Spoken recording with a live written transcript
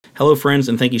Hello, friends,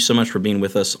 and thank you so much for being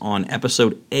with us on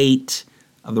episode 8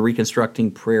 of the Reconstructing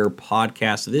Prayer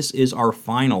podcast. This is our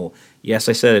final, yes,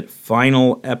 I said it,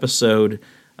 final episode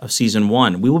of Season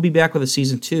 1. We will be back with a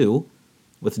Season 2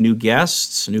 with new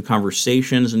guests, new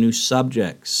conversations, and new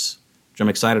subjects, which I'm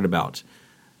excited about.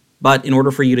 But in order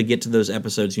for you to get to those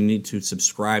episodes, you need to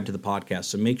subscribe to the podcast.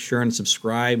 So make sure and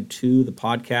subscribe to the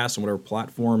podcast on whatever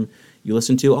platform you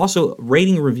listen to. Also,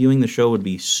 rating and reviewing the show would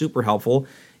be super helpful.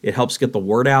 It helps get the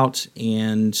word out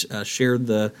and share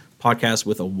the podcast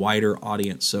with a wider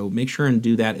audience. So make sure and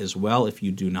do that as well if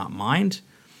you do not mind.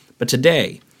 But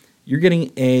today, you're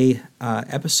getting a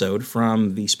episode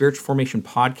from the Spiritual Formation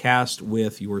podcast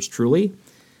with yours truly.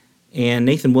 And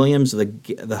Nathan Williams,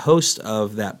 the host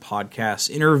of that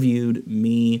podcast, interviewed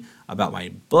me about my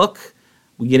book.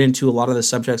 We get into a lot of the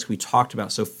subjects we talked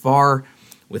about so far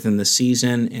within the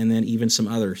season, and then even some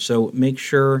others. So make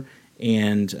sure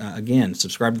and, again,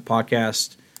 subscribe to the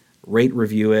podcast, rate,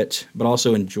 review it, but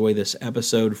also enjoy this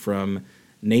episode from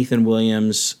Nathan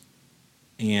Williams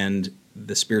and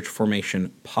the Spiritual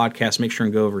Formation podcast. Make sure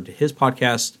and go over to his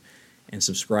podcast and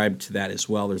subscribe to that as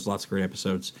well. There's lots of great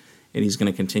episodes, and he's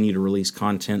going to continue to release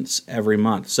contents every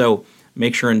month. So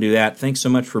make sure and do that. Thanks so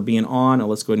much for being on, and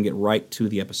let's go ahead and get right to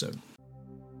the episode.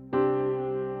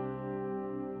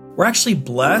 We're actually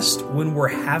blessed when we're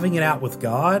having it out with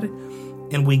God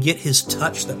and we get his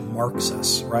touch that marks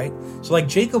us, right? So like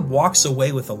Jacob walks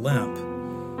away with a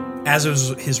limp as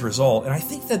his result. And I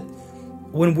think that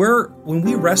when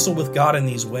we wrestle with God in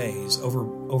these ways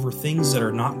over things that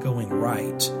are not going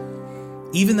right,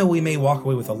 even though we may walk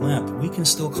away with a limp, we can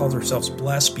still call ourselves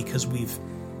blessed because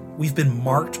we've been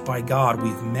marked by God.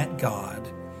 We've met God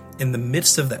in the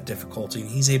midst of that difficulty, and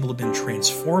he's able to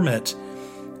transform it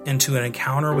into an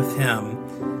encounter with him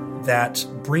that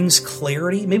brings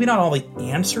clarity, maybe not all the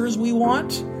answers we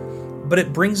want, but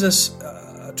it brings us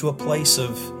to a place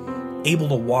of able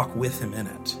to walk with him in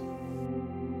it.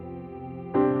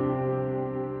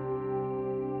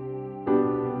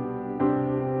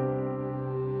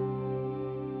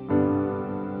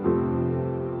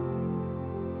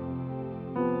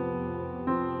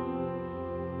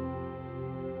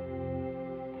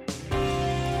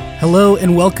 Hello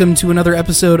and welcome to another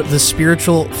episode of the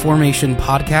Spiritual Formation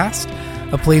Podcast,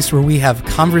 a place where we have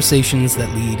conversations that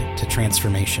lead to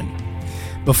transformation.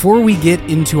 Before we get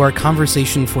into our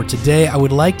conversation for today, I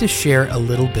would like to share a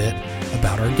little bit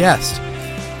about our guest.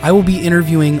 I will be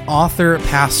interviewing author,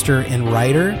 pastor, and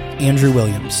writer Andrew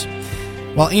Williams.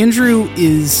 While Andrew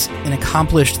is an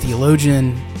accomplished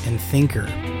theologian and thinker,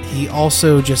 he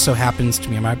also just so happens to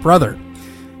be my brother.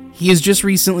 He has just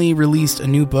recently released a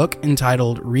new book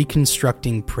entitled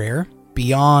Reconstructing Prayer,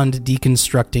 Beyond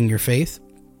Deconstructing Your Faith.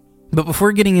 But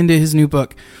before getting into his new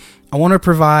book, I want to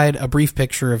provide a brief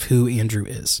picture of who Andrew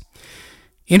is.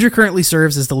 Andrew currently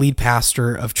serves as the lead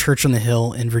pastor of Church on the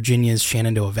Hill in Virginia's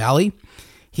Shenandoah Valley.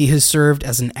 He has served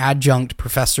as an adjunct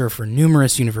professor for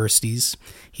numerous universities.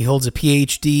 He holds a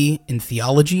PhD in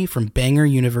theology from Bangor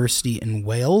University in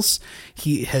Wales.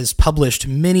 He has published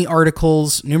many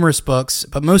articles, numerous books,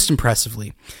 but most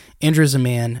impressively, Andrew is a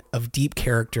man of deep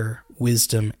character,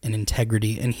 wisdom, and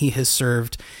integrity, and he has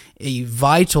served a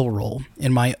vital role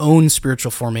in my own spiritual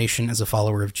formation as a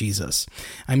follower of Jesus.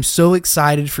 I'm so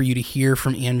excited for you to hear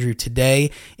from Andrew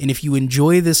today, and if you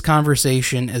enjoy this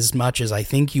conversation as much as I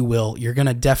think you will, you're going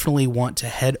to definitely want to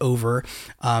head over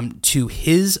to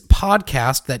his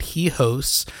podcast that he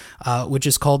hosts, which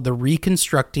is called the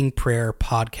Reconstructing Prayer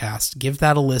podcast. Give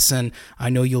that a listen.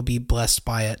 I know you'll be blessed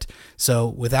by it. So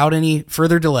without any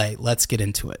further delay, let's get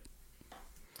into it.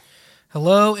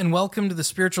 Hello and welcome to the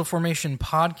Spiritual Formation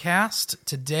Podcast.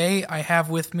 Today I have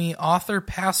with me author,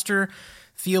 pastor,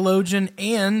 theologian,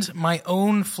 and my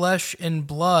own flesh and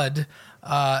blood,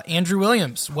 Andrew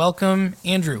Williams. Welcome,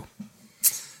 Andrew.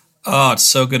 Oh, it's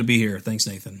so good to be here. Thanks,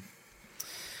 Nathan.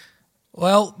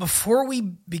 Well, before we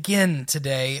begin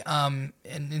today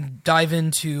and dive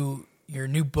into your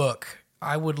new book,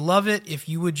 I would love it if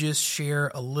you would just share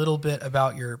a little bit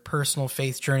about your personal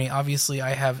faith journey. Obviously,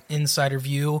 I have insider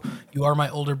view. You are my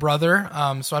older brother,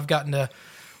 so I've gotten to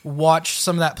watch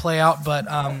some of that play out, but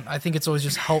I think it's always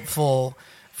just helpful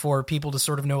for people to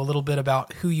sort of know a little bit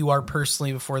about who you are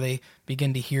personally before they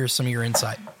begin to hear some of your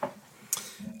insight.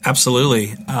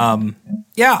 Absolutely.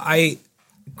 I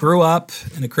grew up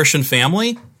in a Christian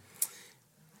family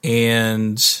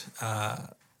and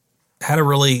had a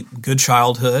really good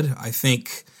childhood. I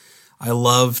think I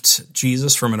loved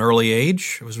Jesus from an early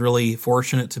age. I was really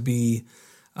fortunate to be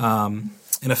in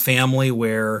a family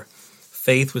where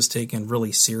faith was taken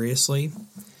really seriously.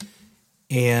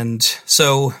 And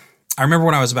so I remember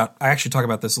when I was I actually talk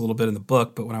about this a little bit in the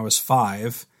book, but when I was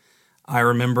 5, I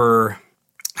remember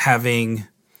having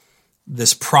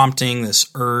this prompting, this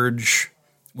urge,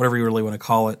 whatever you really want to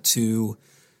call it, to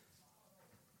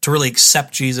really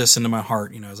accept Jesus into my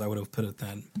heart, as I would have put it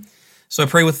then. So I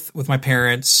pray with my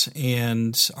parents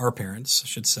and our parents, I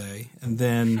should say, and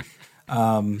then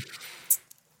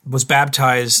was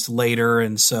baptized later,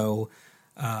 and so.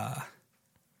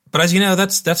 But as you know,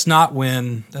 that's not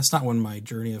when my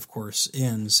journey, of course,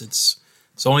 ends. It's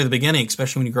only the beginning,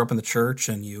 especially when you grow up in the church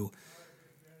and the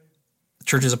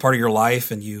church is a part of your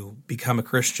life, and you become a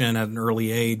Christian at an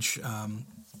early age.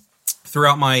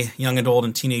 Throughout my young adult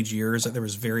and teenage years, there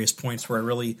was various points where I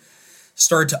really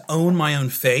started to own my own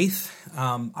faith.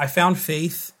 I found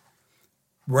faith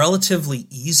relatively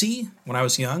easy when I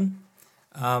was young,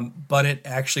 but it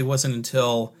actually wasn't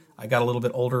until I got a little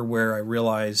bit older where I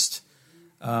realized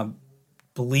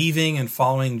believing and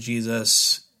following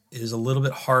Jesus is a little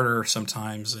bit harder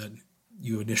sometimes than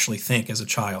you initially think as a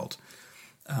child.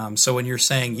 So when you're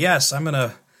saying, yes, I'm going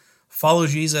to follow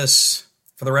Jesus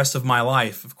for the rest of my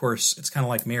life, of course, it's kind of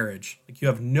like marriage. Like, you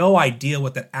have no idea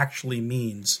what that actually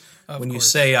means when you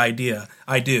say I do.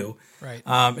 Right.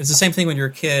 It's the same thing when you're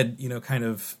a kid, kind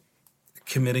of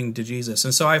committing to Jesus.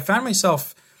 And so I found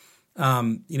myself,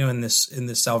 in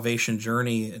this salvation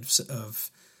journey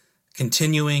of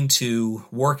continuing to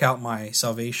work out my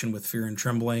salvation with fear and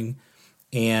trembling.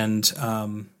 And,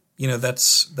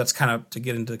 that's kind of, to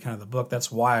get into kind of the book,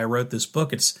 that's why I wrote this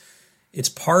book. It's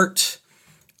part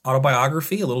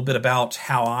autobiography, a little bit about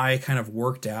how I kind of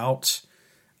worked out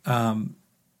some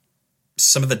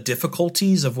of the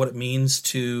difficulties of what it means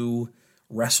to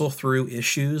wrestle through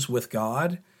issues with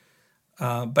God,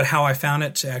 but how I found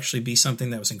it to actually be something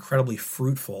that was incredibly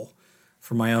fruitful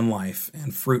for my own life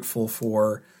and fruitful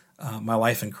for my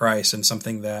life in Christ, and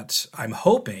something that I'm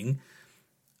hoping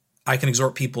I can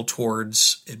exhort people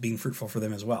towards it being fruitful for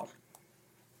them as well.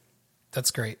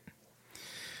 That's great.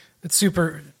 It's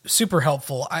super, super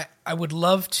helpful. I would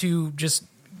love to just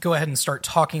go ahead and start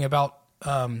talking about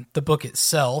the book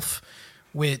itself,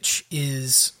 which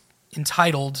is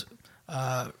entitled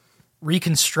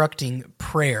Reconstructing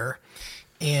Prayer.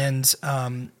 And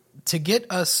to get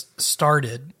us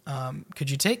started,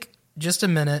 could you take just a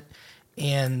minute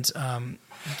and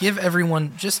give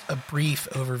everyone just a brief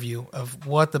overview of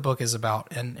what the book is about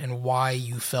and why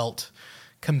you felt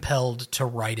compelled to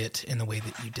write it in the way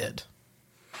that you did?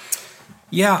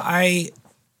 Yeah,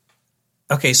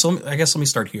 so I guess let me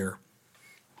start here.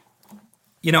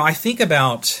 I think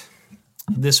about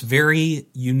this very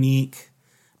unique,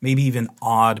 maybe even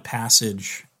odd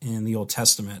passage in the Old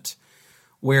Testament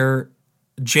where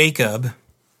Jacob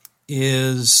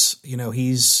is,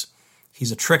 he's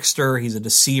a trickster, he's a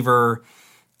deceiver,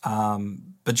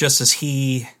 but just as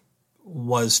he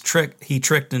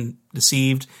tricked and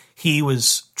deceived, he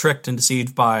was tricked and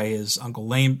deceived by his uncle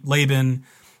Laban.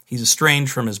 He's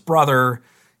estranged from his brother.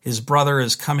 His brother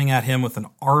is coming at him with an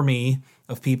army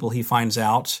of people, he finds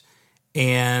out,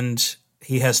 and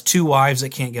he has two wives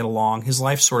that can't get along. His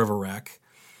life's sort of a wreck.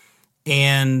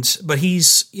 But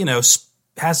he's,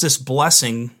 has this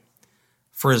blessing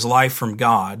for his life from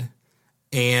God,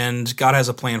 and God has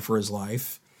a plan for his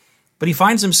life. But he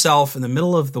finds himself in the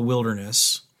middle of the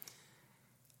wilderness,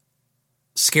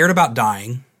 scared about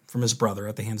dying from his brother,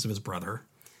 at the hands of his brother.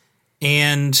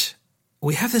 And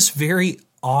we have this very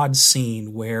odd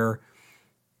scene where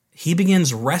he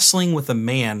begins wrestling with a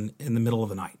man in the middle of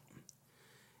the night.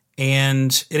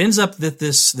 And it ends up that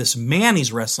this man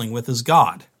he's wrestling with is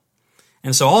God.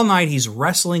 And so all night he's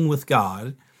wrestling with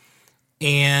God,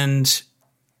 and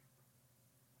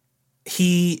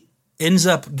he ends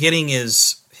up getting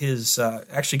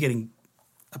actually getting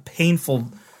a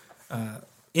painful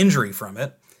injury from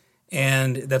it,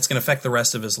 and that's going to affect the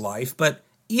rest of his life. But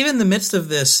even in the midst of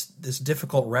this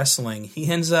difficult wrestling, he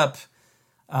ends up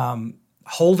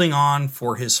holding on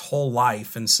for his whole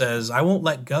life and says, "I won't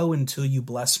let go until you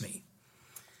bless me."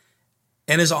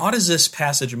 And as odd as this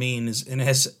passage means, and it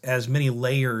has as many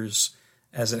layers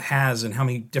as it has, and how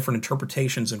many different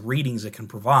interpretations and readings it can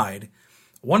provide,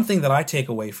 one thing that I take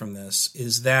away from this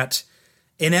is that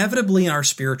inevitably in our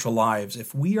spiritual lives,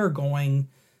 if we are going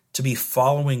to be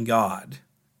following God,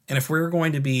 and if we're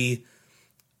going to be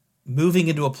moving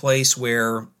into a place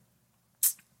where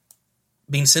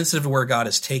being sensitive to where God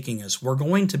is taking us, we're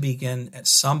going to begin at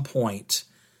some point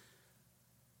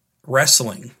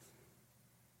wrestling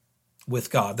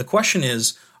with God. The question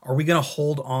is, are we going to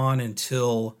hold on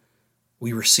until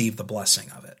we receive the blessing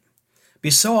of it?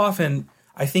 Because so often,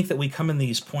 I think that we come in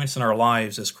these points in our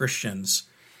lives as Christians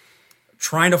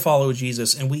trying to follow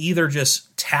Jesus, and we either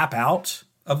just tap out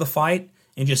of the fight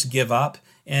and just give up,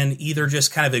 and either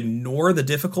just kind of ignore the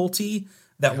difficulty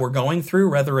that we're going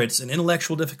through, whether it's an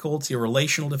intellectual difficulty, a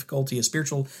relational difficulty, a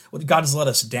spiritual, God has let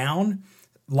us down.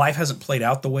 Life hasn't played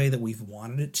out the way that we've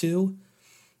wanted it to.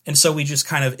 And so we just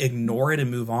kind of ignore it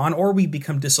and move on, or we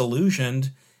become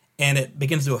disillusioned and it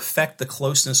begins to affect the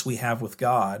closeness we have with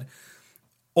God.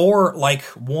 Or like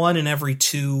 1 in every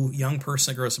 2 young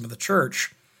person that grows up in the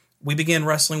church, we begin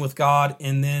wrestling with God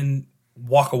and then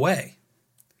walk away.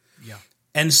 Yeah.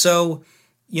 And so,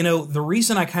 the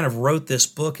reason I kind of wrote this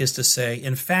book is to say,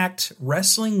 in fact,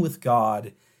 wrestling with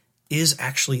God is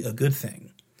actually a good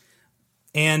thing.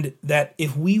 And that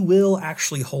if we will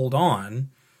actually hold on,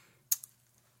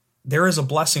 there is a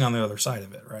blessing on the other side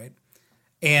of it, right?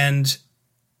 And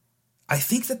I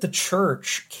think that the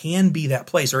church can be that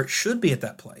place, or it should be at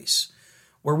that place,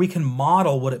 where we can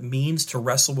model what it means to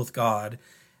wrestle with God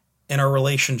in our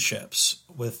relationships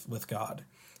with God.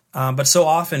 But so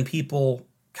often people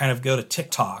kind of go to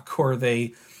TikTok, or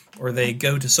they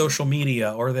go to social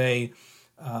media, or they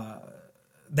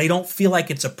don't feel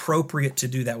like it's appropriate to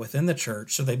do that within the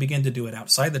church, so they begin to do it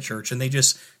outside the church, and they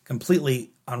just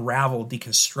completely unravel,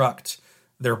 deconstruct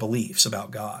their beliefs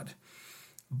about God.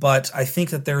 But I think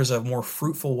that there's a more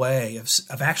fruitful way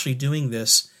of actually doing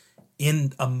this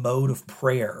in a mode of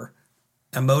prayer,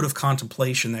 a mode of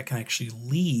contemplation that can actually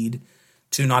lead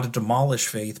to not a demolished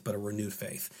faith, but a renewed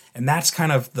faith. And that's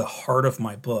kind of the heart of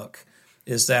my book,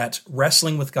 is that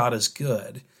wrestling with God is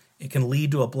good. It can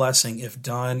lead to a blessing if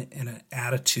done in an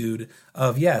attitude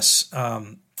of, yes,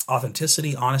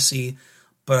 authenticity, honesty,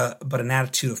 but an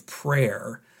attitude of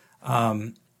prayer.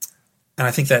 And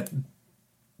I think that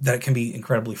it can be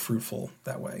incredibly fruitful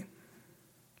that way.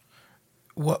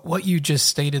 What you just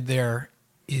stated there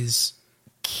is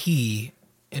key,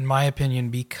 in my opinion,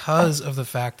 because of the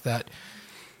fact that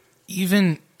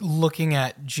even looking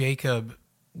at Jacob,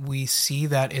 we see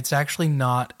that it's actually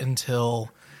not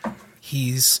until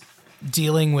he's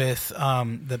dealing with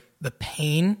the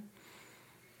pain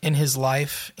in his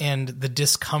life and the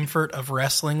discomfort of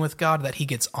wrestling with God that he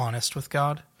gets honest with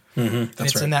God. Mm-hmm, and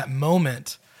it's right. In that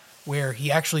moment where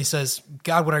he actually says,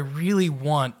 God, what I really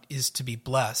want is to be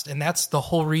blessed. And that's the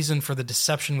whole reason for the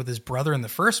deception with his brother in the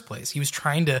first place. He was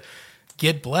trying to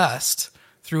get blessed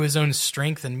through his own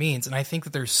strength and means. And I think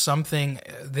that there's something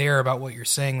there about what you're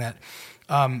saying, that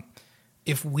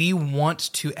if we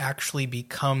want to actually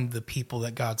become the people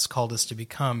that God's called us to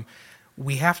become,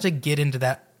 we have to get into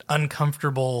that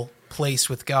uncomfortable place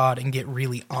with God and get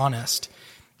really honest.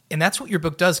 And that's what your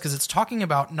book does, because it's talking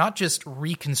about not just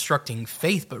reconstructing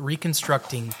faith, but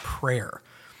reconstructing prayer.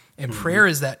 And prayer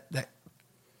is that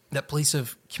place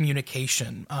of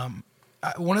communication.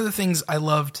 One of the things I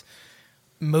loved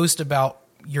most about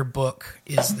your book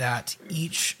is that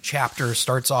each chapter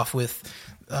starts off with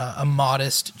a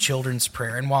modest children's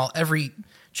prayer. And while every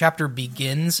chapter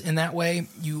begins in that way,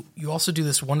 you also do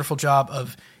this wonderful job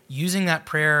of using that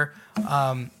prayer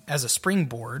as a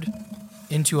springboard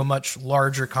into a much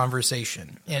larger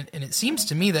conversation. And it seems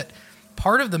to me that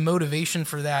part of the motivation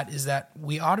for that is that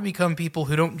we ought to become people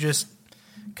who don't just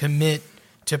commit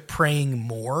to praying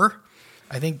more.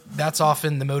 I think that's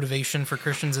often the motivation for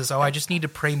Christians is, I just need to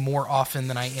pray more often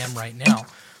than I am right now.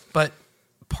 But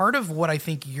part of what I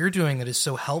think you're doing that is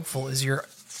so helpful is you're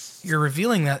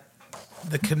revealing that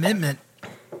the commitment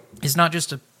is not just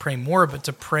to pray more, but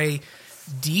to pray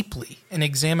deeply and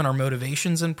examine our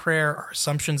motivations in prayer, our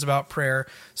assumptions about prayer.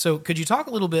 So could you talk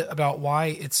a little bit about why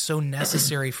it's so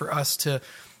necessary for us to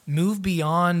move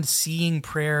beyond seeing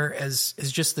prayer as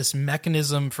just this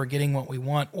mechanism for getting what we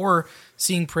want, or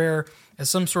seeing prayer as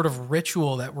some sort of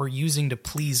ritual that we're using to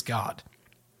please God?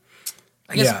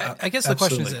 I guess the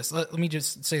question is this. Let me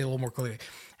just say it a little more clearly.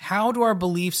 How do our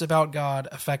beliefs about God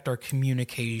affect our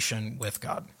communication with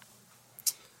God?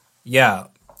 Yeah,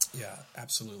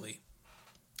 absolutely.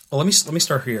 Well, let me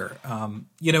start here.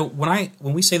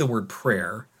 When we say the word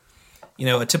prayer,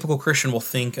 a typical Christian will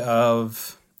think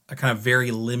of a kind of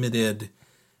very limited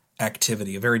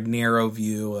activity, a very narrow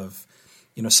view of,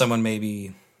 someone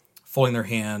maybe folding their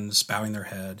hands, bowing their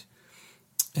head,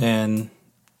 and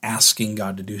asking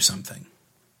God to do something.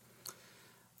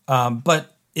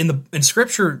 But in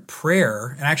Scripture,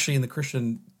 prayer, and actually in the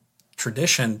Christian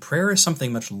tradition, prayer is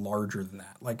something much larger than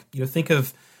that. Like, think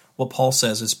of what Paul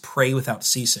says is pray without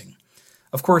ceasing.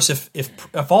 Of course,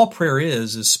 if all prayer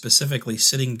is specifically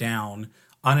sitting down,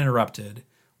 uninterrupted,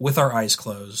 with our eyes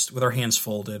closed, with our hands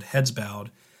folded, heads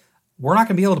bowed, we're not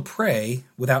going to be able to pray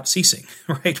without ceasing,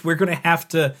 right? We're going to have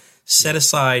to set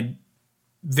aside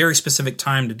very specific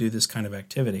time to do this kind of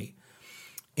activity.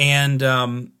 And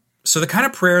so the kind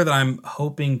of prayer that I'm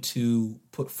hoping to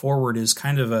put forward is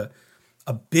kind of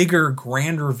a bigger,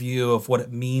 grander view of what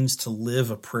it means to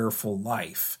live a prayerful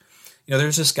life.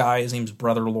 there's this guy, his name's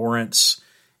Brother Lawrence,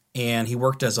 and he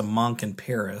worked as a monk in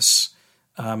Paris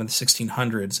in the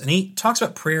 1600s. And he talks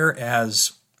about prayer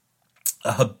as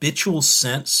a habitual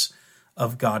sense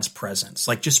of God's presence,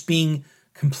 like just being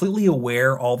completely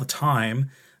aware all the time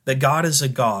that God is a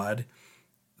God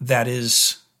that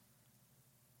is,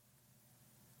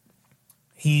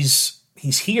 he's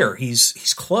here,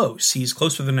 he's close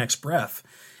to the next breath.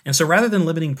 And so rather than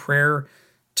limiting prayer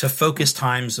to focus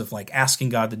times of like asking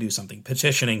God to do something,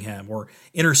 petitioning him, or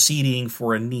interceding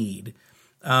for a need,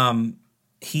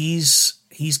 he's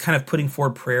kind of putting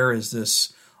forward prayer as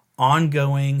this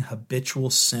ongoing, habitual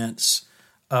sense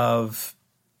of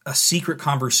a secret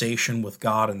conversation with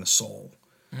God and the soul,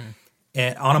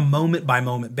 and on a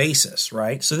moment-by-moment basis,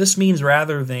 right? So this means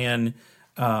rather than,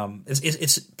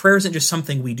 prayer isn't just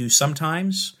something we do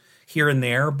sometimes, here and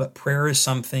there, but prayer is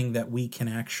something that we can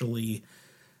actually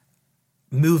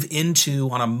move into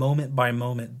on a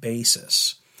moment-by-moment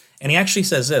basis. And he actually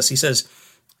says this. He says,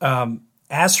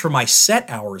 as for my set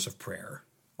hours of prayer,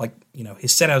 like,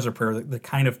 his set hours of prayer, the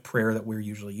kind of prayer that we're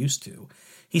usually used to,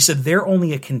 he said, they're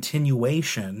only a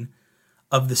continuation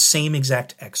of the same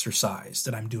exact exercise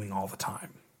that I'm doing all the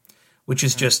time, which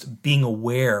is just being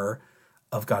aware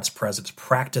of God's presence,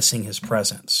 practicing his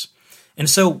presence. And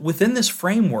so within this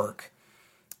framework,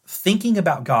 thinking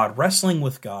about God, wrestling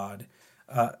with God,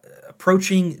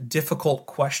 approaching difficult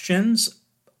questions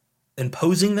and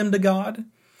posing them to God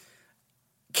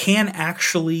can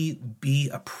actually be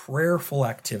a prayerful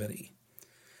activity.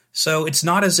 So it's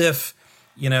not as if,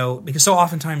 because so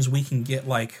oftentimes we can get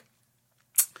like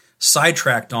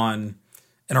sidetracked in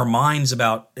our minds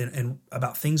about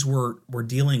things we're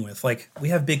dealing with. Like we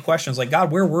have big questions like,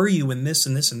 God, where were you when this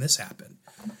and this and this happened?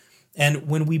 And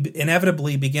when we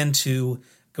inevitably begin to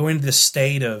go into this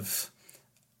state of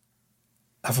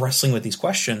wrestling with these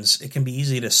questions, it can be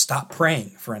easy to stop praying,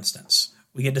 for instance.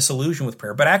 We get disillusioned with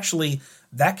prayer. But actually,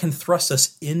 that can thrust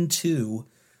us into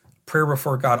prayer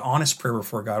before God, honest prayer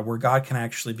before God, where God can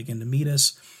actually begin to meet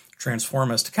us,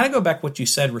 transform us. To kind of go back to what you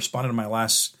said, responding to my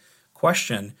last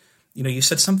question, you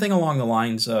said something along the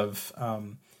lines of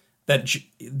that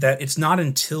it's not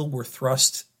until we're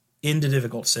thrust into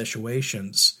difficult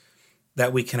situations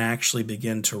that we can actually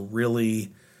begin to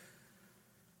really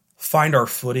find our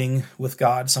footing with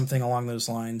God, something along those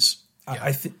lines. Yeah.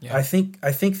 I think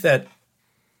that,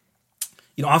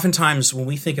 oftentimes when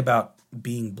we think about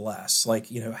being blessed, like,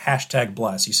 hashtag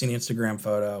blessed, you see an Instagram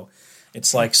photo,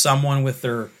 it's like someone with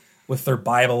their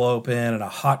Bible open and a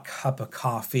hot cup of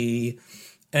coffee.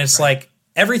 And it's like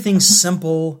everything's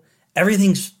simple,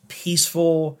 everything's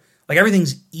peaceful, like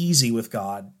everything's easy with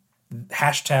God.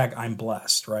 Hashtag I'm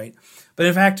blessed, right? But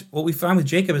in fact, what we find with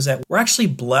Jacob is that we're actually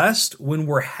blessed when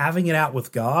we're having it out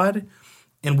with God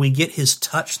and we get his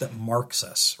touch that marks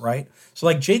us, right? So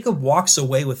like Jacob walks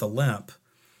away with a limp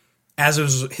as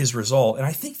his result. And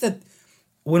I think that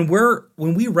when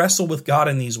we wrestle with God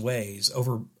in these ways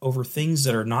over things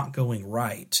that are not going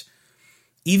right,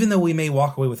 even though we may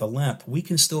walk away with a limp, we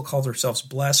can still call ourselves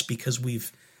blessed because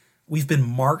we've been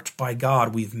marked by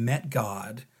God. We've met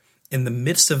God in the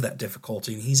midst of that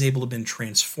difficulty, and he's able to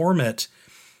transform it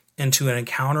into an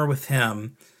encounter with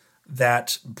him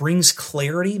that brings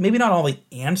clarity, maybe not all the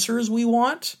answers we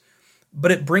want,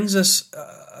 but it brings us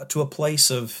to a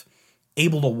place of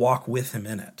able to walk with him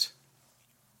in it.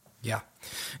 Yeah.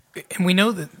 And we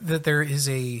know that there is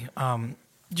a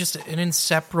just an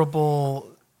inseparable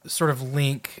sort of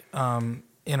link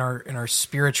in our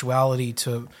spirituality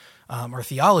to our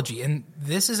theology. And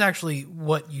this is actually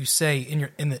what you say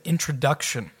in the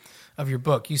introduction of your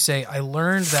book. You say, I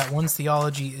learned that one's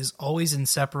theology is always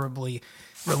inseparably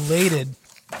related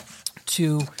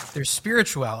to their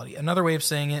spirituality. Another way of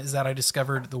saying it is that I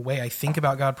discovered the way I think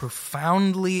about God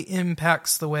profoundly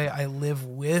impacts the way I live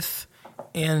with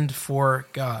and for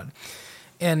God.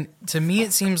 And to me,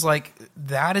 it seems like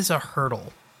that is a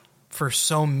hurdle for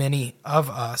so many of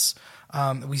us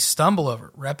that we stumble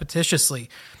over repetitiously.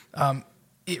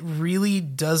 It really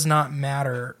does not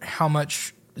matter how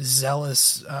much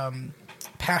zealous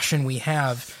passion we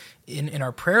have in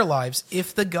our prayer lives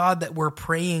if the God that we're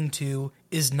praying to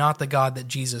is not the God that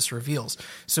Jesus reveals.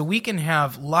 So we can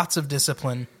have lots of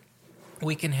discipline.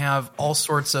 We can have all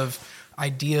sorts of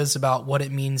ideas about what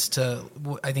it means to,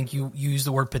 I think you use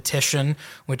the word petition,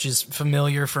 which is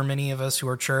familiar for many of us who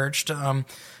are churched.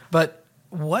 But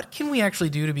what can we actually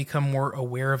do to become more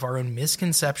aware of our own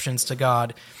misconceptions to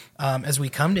God as we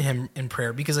come to him in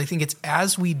prayer? Because I think it's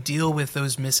as we deal with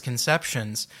those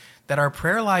misconceptions that our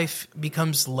prayer life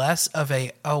becomes less of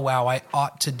a, oh, wow, I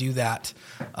ought to do that,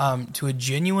 to a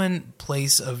genuine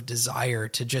place of desire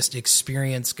to just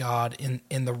experience God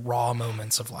in the raw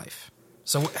moments of life.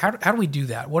 So how do we do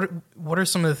that? What are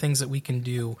some of the things that we can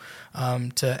do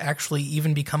to actually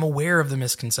even become aware of the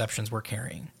misconceptions we're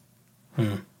carrying?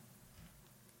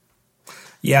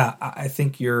 Yeah, I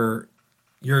think you're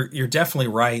definitely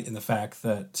right in the fact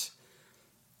that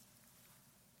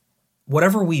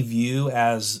whatever we view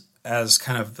as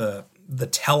kind of the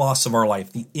telos of our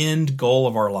life, the end goal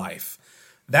of our life,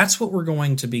 that's what we're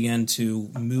going to begin to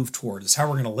move towards. It's how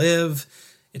we're going to live.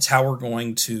 It's how we're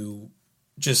going to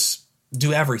just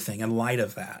do everything in light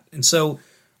of that. And so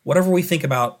whatever we think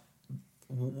about,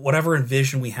 whatever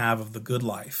vision we have of the good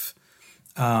life,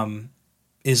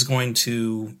 is going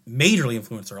to majorly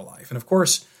influence our life. And of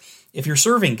course, if you're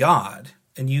serving God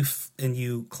and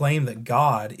you claim that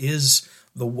God is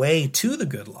the way to the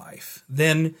good life,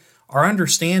 then our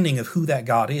understanding of who that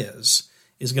God is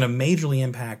going to majorly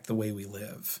impact the way we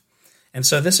live. And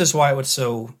so this is why it's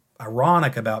so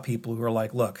ironic about people who are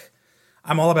like, look,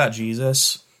 I'm all about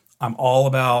Jesus. I'm all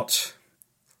about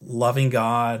loving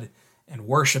God and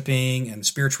worshiping, and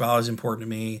spirituality is important to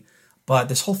me. But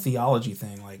this whole theology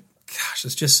thing, like, gosh,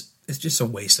 it's just a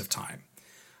waste of time.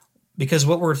 Because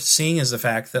what we're seeing is the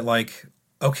fact that, like,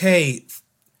 okay,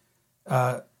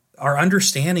 our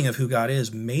understanding of who God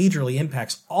is majorly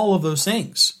impacts all of those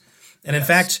things. And in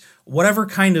fact, whatever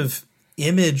kind of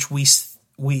image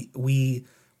we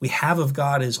have of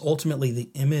God is ultimately the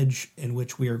image in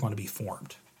which we are going to be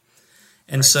formed.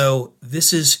 And so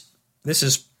this is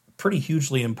pretty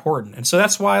hugely important. And so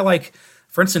that's why, like,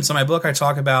 for instance, in my book, I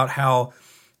talk about how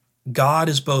God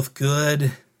is both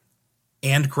good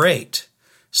and great.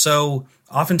 So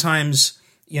oftentimes,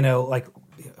 like,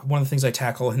 one of the things I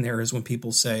tackle in there is when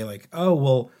people say, like, oh,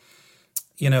 well,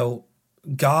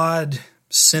 God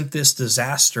sent this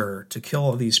disaster to kill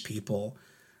all these people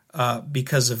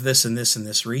because of this and this and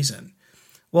this reason.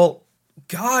 Well,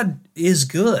 God is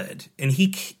good, and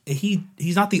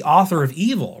he's not the author of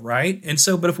evil, right? And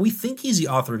so, but if we think he's the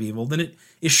author of evil, then it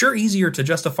is sure easier to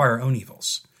justify our own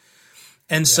evils.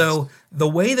 And so the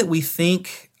way that we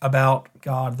think about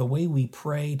God, the way we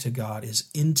pray to God is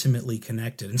intimately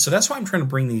connected. And so that's why I'm trying to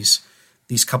bring these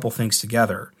couple things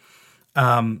together.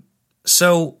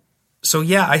 So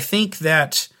yeah, I think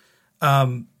that's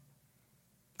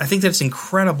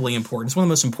incredibly important. It's one of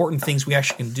the most important things we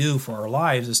actually can do for our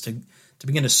lives is to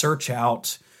begin to search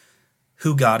out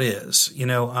who God is.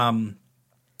 I'm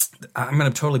going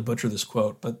to totally butcher this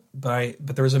quote, but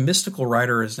there was a mystical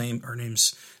writer. Her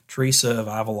name's Teresa of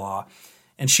Avila,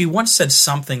 and she once said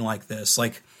something like this: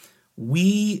 like,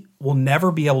 we will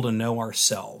never be able to know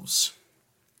ourselves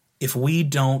if we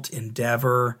don't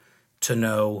endeavor to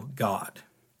know God,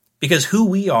 because who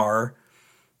we are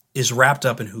is wrapped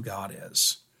up in who God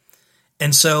is.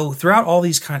 And so throughout all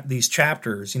these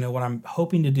chapters, what I'm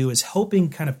hoping to do is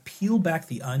kind of peel back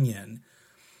the onion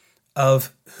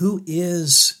of who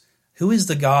is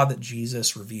the God that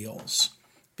Jesus reveals.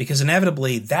 Because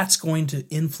inevitably that's going to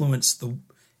influence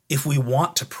if we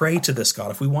want to pray to this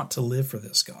God, if we want to live for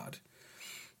this God.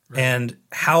 Right. And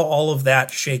how all of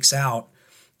that shakes out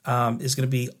is going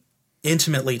to be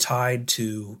intimately tied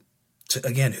to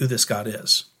again, who this God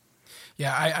is.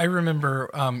 Yeah, I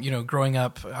remember, growing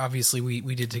up, obviously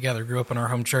we did together, grew up in our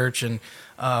home church. And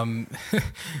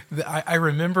I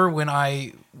remember when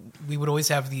we would always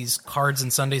have these cards in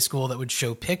Sunday school that would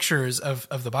show pictures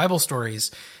of the Bible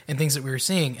stories and things that we were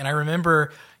seeing. And I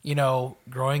remember,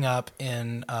 growing up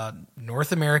in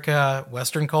North America,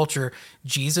 Western culture,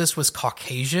 Jesus was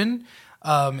Caucasian.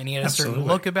 And he had a certain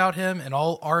look about him, and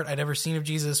all art I'd ever seen of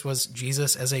Jesus was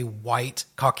Jesus as a white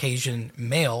Caucasian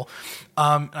male.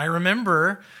 I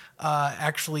remember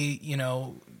actually,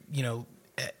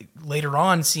 later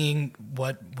on seeing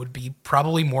what would be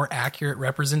probably more accurate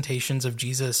representations of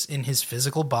Jesus in his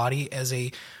physical body as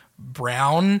a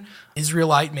brown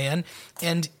Israelite man.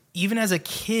 And even as a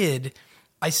kid,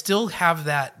 I still have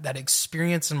that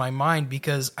experience in my mind,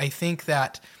 because I think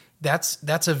that's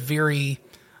a very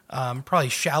probably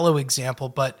shallow example,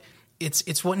 but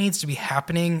it's what needs to be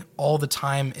happening all the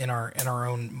time in our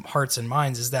own hearts and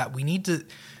minds, is that we need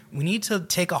to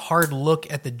take a hard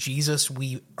look at the Jesus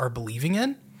we are believing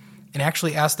in and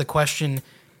actually ask the question,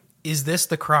 is this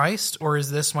the Christ, or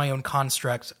is this my own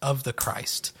construct of the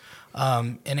Christ?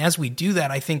 And as we do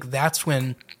that, I think that's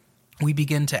when we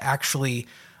begin to actually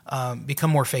become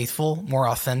more faithful, more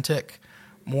authentic,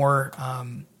 more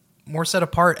set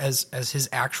apart as his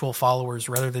actual followers,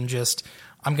 rather than just,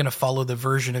 I'm going to follow the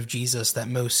version of Jesus that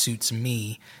most suits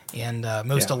me and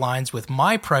most aligns with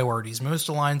my priorities, most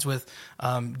aligns with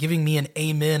giving me an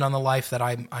amen on the life that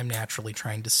I'm naturally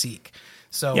trying to seek.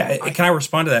 So can I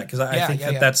respond to that? Because I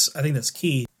think that's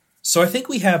key. So I think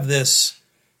we have this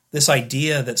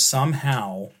idea that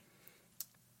somehow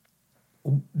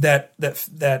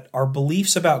that our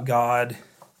beliefs about God,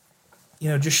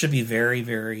 just should be very,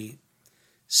 very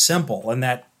simple, and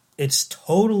that it's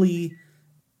totally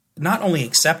not only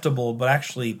acceptable, but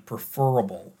actually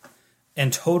preferable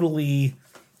and totally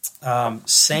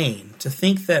sane to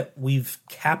think that we've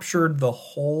captured the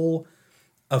whole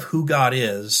of who God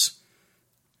is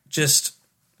just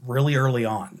really early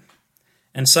on.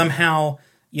 And somehow,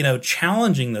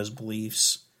 challenging those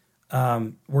beliefs,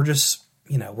 we're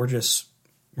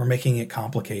making it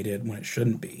complicated when it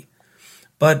shouldn't be.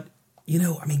 But,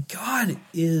 God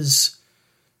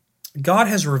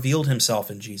has revealed himself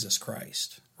in Jesus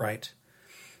Christ, right?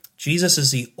 Jesus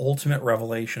is the ultimate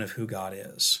revelation of who God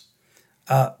is.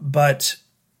 But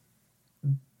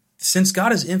since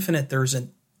God is infinite, there's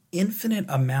an infinite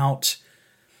amount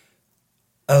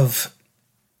of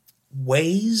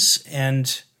ways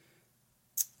and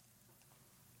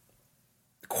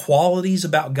qualities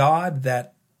about God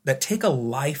that take a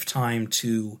lifetime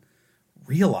to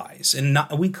realize, and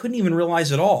we couldn't even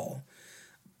realize it all.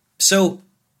 So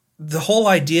the whole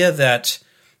idea that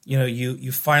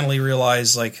you finally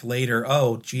realize later,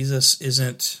 oh, Jesus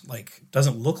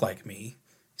doesn't look like me.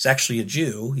 He's actually a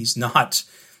Jew. He's not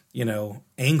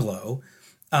Anglo.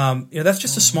 That's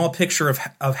just a small picture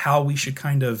of how we should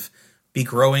kind of be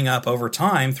growing up over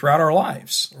time throughout our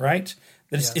lives, right?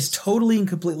 That it's totally and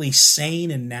completely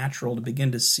sane and natural to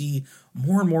begin to see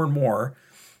more and more and more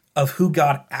of who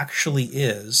God actually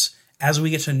is as we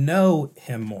get to know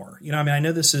him more. I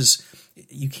know this is,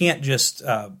 you can't just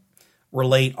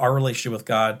relate our relationship with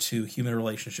God to human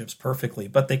relationships perfectly,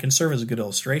 but they can serve as a good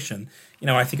illustration. When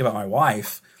I think about my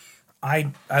wife,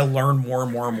 I learn more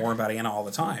and more and more about Anna all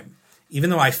the time. Even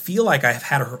though I feel like I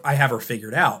have her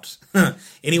figured out.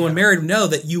 Anyone married would know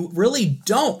that you really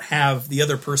don't have the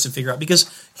other person figured out,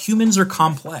 because humans are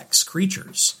complex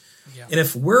creatures. Yeah. And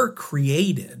if we're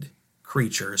created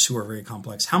creatures who are very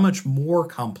complex, how much more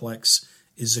complex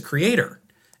is the Creator?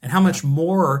 And how much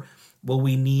more will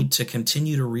we need to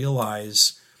continue to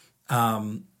realize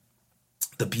the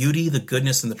beauty, the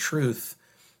goodness, and the truth,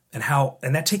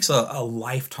 and that takes a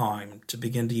lifetime to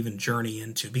begin to even journey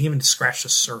into, begin to scratch the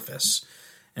surface.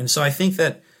 And so I think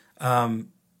that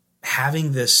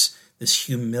having this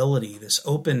humility, this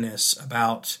openness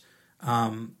about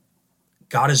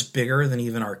God is bigger than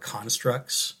even our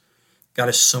constructs. God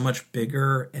is so much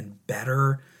bigger and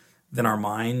better than our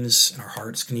minds and our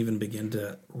hearts can even begin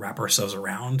to wrap ourselves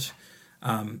around.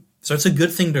 So it's a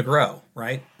good thing to grow,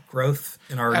 right? Growth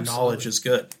in our knowledge is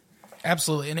good.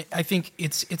 Absolutely. And I think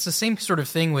it's the same sort of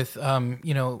thing with,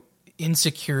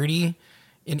 insecurity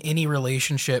in any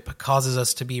relationship causes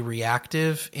us to be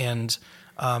reactive, and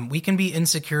we can be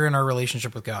insecure in our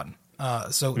relationship with God.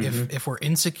 So if we're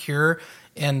insecure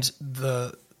and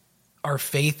our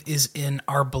faith is in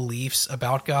our beliefs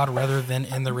about God rather than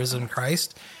in the risen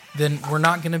Christ, then we're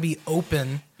not going to be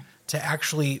open to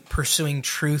actually pursuing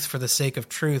truth for the sake of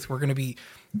truth. We're going to be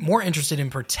more interested in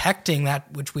protecting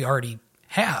that which we already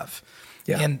have.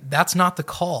 Yeah. And that's not the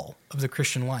call of the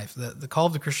Christian life. The call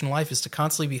of the Christian life is to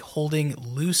constantly be holding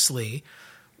loosely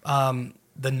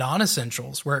the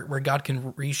non-essentials where God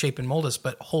can reshape and mold us,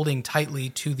 but holding tightly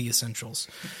to the essentials.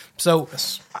 So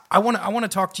I want to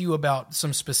talk to you about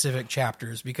some specific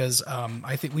chapters, because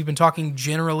I think we've been talking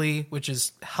generally, which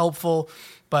is helpful,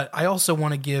 but I also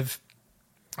want to give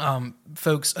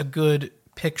folks a good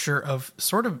picture of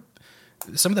sort of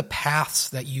some of the paths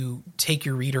that you take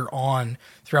your reader on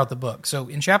throughout the book. So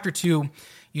in chapter 2,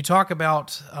 you talk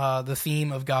about the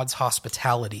theme of God's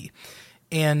hospitality.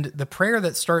 And the prayer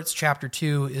that starts chapter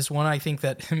 2 is one I think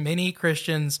that many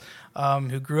Christians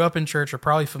who grew up in church are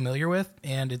probably familiar with.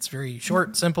 And it's very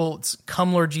short, simple. It's,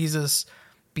 "Come, Lord Jesus,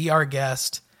 be our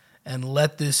guest, and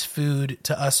let this food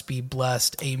to us be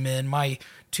blessed. Amen." My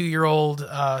 2-year-old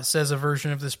says a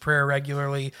version of this prayer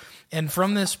regularly. And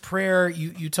from this prayer,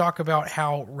 you talk about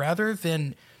how rather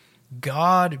than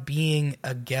God being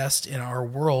a guest in our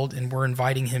world and we're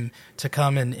inviting him to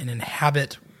come and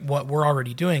inhabit what we're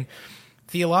already doing,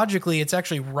 theologically, it's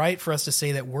actually right for us to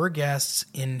say that we're guests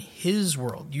in his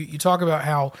world. You talk about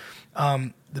how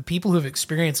the people who have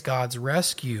experienced God's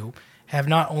rescue have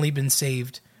not only been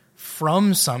saved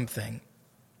from something,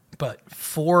 but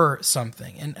for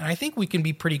something. And I think we can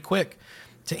be pretty quick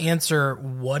to answer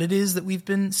what it is that we've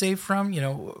been saved from.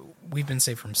 We've been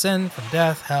saved from sin, from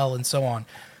death, hell, and so on.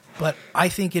 But I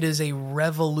think it is a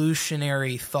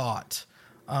revolutionary thought,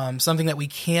 something that we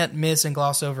can't miss and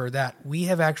gloss over, that we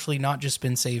have actually not just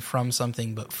been saved from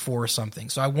something, but for something.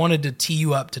 So I wanted to tee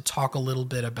you up to talk a little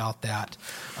bit about that,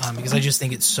 because I just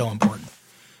think it's so important.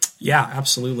 Yeah,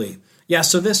 absolutely. Yeah,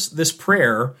 so this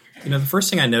prayer, the first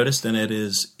thing I noticed in it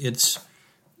is it's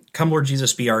come Lord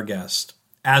Jesus, be our guest,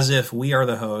 as if we are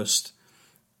the host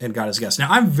and God is guest. Now,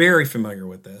 I'm very familiar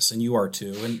with this, and you are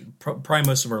too, and probably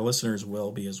most of our listeners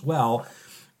will be as well,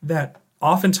 that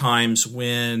oftentimes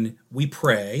when we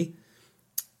pray,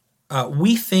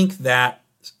 we think that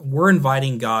we're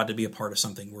inviting God to be a part of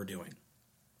something we're doing.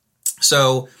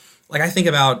 So, like I think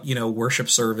about, worship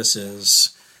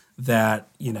services that,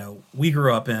 we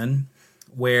grew up in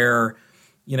where,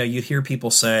 you hear people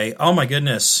say, oh my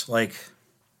goodness, like,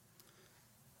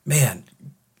 man,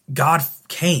 God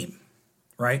came,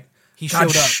 right? He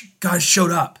showed up. God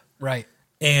showed up. Right.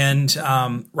 And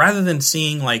rather than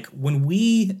seeing like when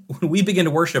we begin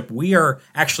to worship, we are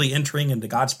actually entering into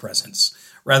God's presence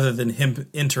rather than him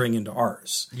entering into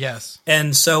ours. Yes.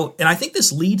 And I think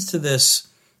this leads to this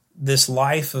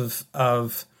life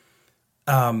of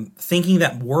thinking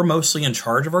that we're mostly in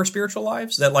charge of our spiritual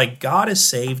lives, that like God has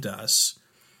saved us,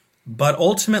 but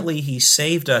ultimately he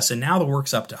saved us and now the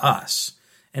work's up to us.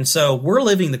 And so we're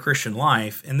living the Christian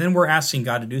life, and then we're asking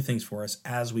God to do things for us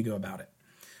as we go about it,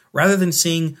 rather than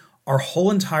seeing our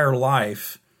whole entire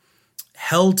life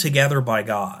held together by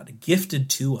God, gifted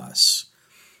to us.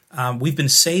 We've been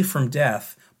saved from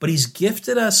death, but he's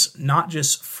gifted us not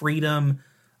just freedom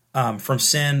from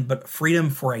sin, but freedom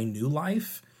for a new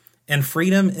life, and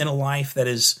freedom in a life that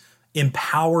is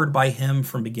empowered by him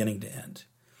from beginning to end.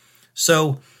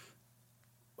 So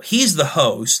he's the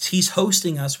host. He's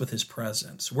hosting us with his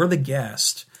presence. We're the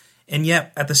guest. And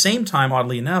yet, at the same time,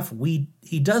 oddly enough,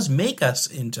 he does make us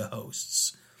into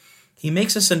hosts. He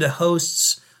makes us into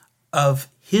hosts of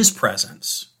his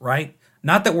presence, right?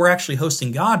 Not that we're actually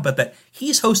hosting God, but that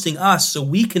he's hosting us so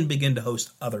we can begin to host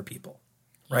other people,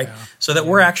 right? Yeah. So that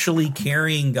we're actually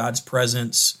carrying God's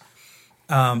presence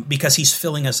because he's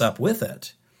filling us up with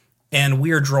it. And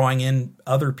we are drawing in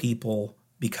other people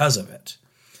because of it.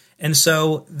 And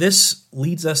so this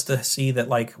leads us to see that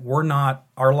like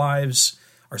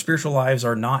our spiritual lives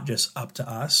are not just up to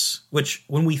us, which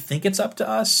when we think it's up to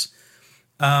us,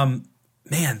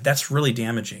 man, that's really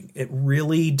damaging. It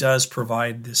really does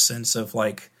provide this sense of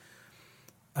like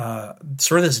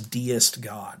sort of this deist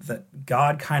God, that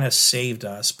God kind of saved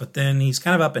us, but then he's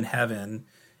kind of up in heaven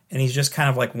and he's just kind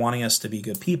of like wanting us to be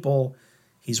good people.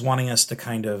 He's wanting us to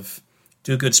kind of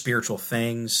do good spiritual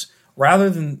things, rather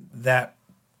than that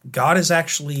God is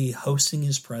actually hosting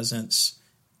his presence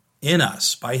in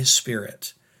us by his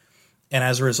Spirit. And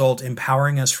as a result,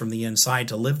 empowering us from the inside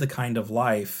to live the kind of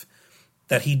life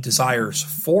that he desires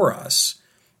for us,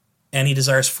 and he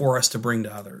desires for us to bring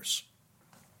to others.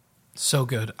 So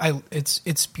good.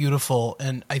 It's beautiful.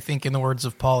 And I think in the words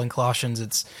of Paul in Colossians,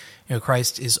 it's,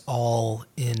 Christ is all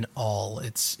in all.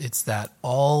 It's that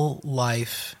all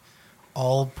life,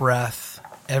 all breath,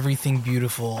 everything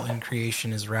beautiful in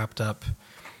creation is wrapped up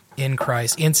in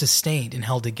Christ and sustained and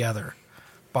held together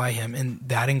by him. And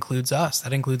that includes us.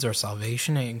 That includes our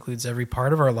salvation. It includes every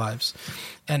part of our lives.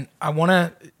 And I want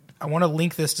to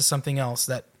link this to something else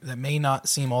that may not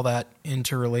seem all that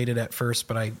interrelated at first,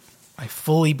 but I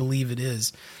fully believe it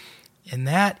is. And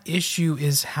that issue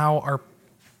is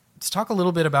let's talk a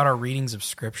little bit about our readings of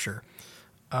Scripture.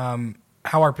 How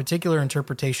our particular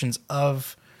interpretations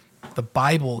of the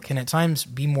Bible can at times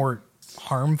be more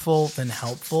harmful than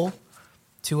helpful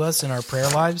to us in our prayer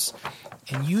lives.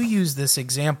 And you use this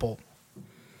example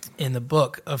in the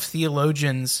book of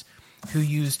theologians who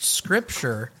used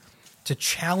Scripture to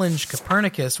challenge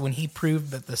Copernicus when he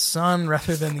proved that the sun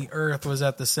rather than the earth was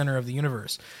at the center of the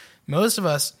universe. Most of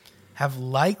us have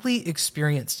likely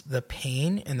experienced the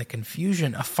pain and the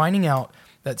confusion of finding out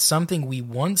that something we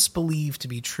once believed to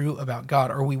be true about God,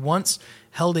 or we once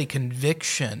held a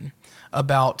conviction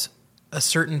about a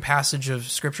certain passage of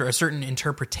Scripture, a certain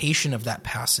interpretation of that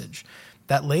passage,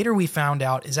 that later we found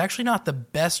out is actually not the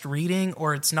best reading,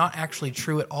 or it's not actually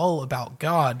true at all about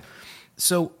God.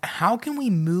 So how can we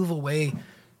move away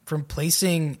from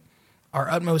placing our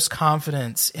utmost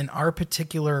confidence in our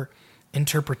particular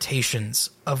interpretations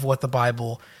of what the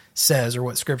Bible says or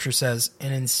what Scripture says,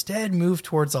 and instead move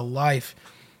towards a life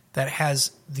that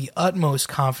has the utmost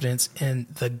confidence in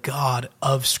the God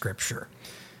of Scripture?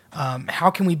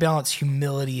 How can we balance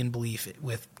humility and belief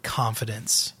with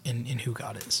confidence in who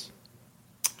God is?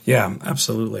 Yeah,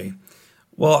 absolutely.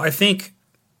 Well, I think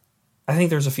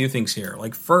there's a few things here.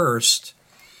 Like first,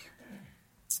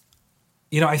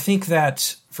 I think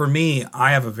that for me,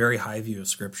 I have a very high view of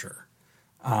Scripture.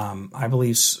 I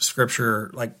believe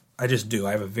Scripture, like I just do.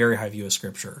 I have a very high view of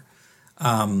Scripture.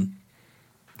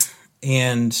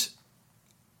 And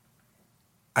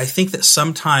I think that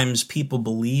sometimes people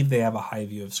believe they have a high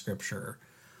view of Scripture,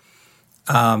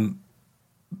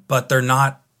 but they're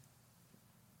not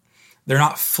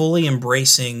fully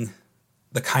embracing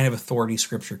the kind of authority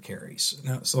Scripture carries.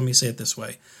 Now, so let me say it this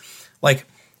way. Like,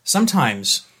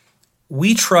 sometimes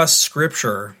we trust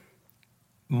Scripture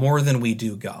more than we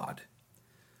do God.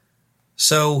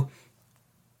 So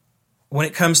when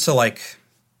it comes to like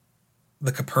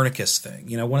the Copernicus thing,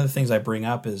 one of the things I bring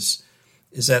up is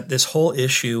that this whole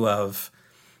issue of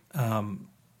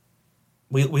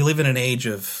we live in an age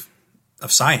of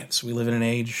science. We live in an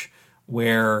age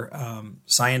where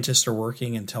scientists are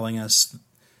working and telling us,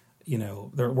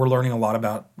 we're learning a lot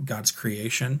about God's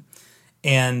creation,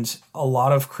 and a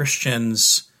lot of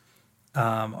Christians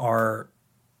are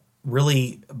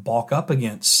really balk up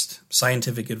against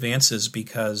scientific advances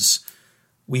because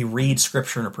we read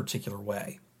Scripture in a particular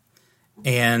way.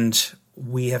 And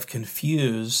we have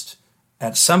confused,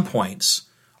 at some points,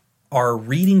 our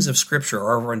readings of Scripture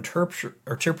or our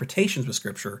interpretations of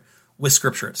Scripture with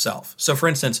Scripture itself. So, for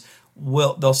instance,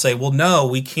 they'll say, well, no,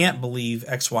 we can't believe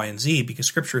X, Y, and Z because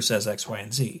Scripture says X, Y,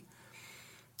 and Z.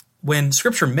 When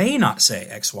Scripture may not say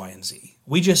X, Y, and Z.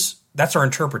 That's our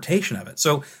interpretation of it.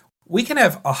 So we can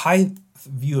have a high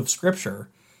view of Scripture,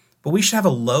 but we should have a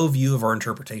low view of our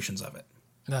interpretations of it.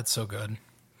 That's so good.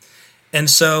 And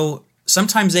so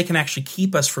sometimes they can actually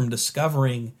keep us from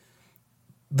discovering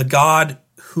the God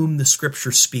whom the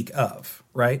Scriptures speak of,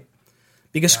 right?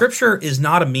 Because Scripture is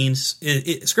not a means.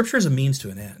 Scripture is a means to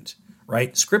an end,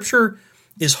 right? Scripture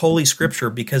is Holy Scripture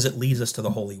because it leads us to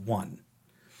the Holy One,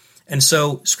 and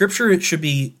so Scripture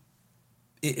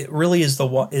it really is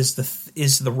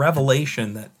the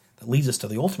revelation that leads us to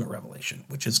the ultimate revelation,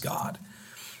 which is God.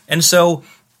 And so,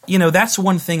 that's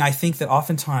one thing I think that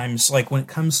oftentimes, like when it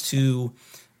comes to,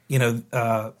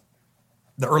 the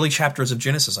early chapters of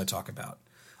Genesis I talk about,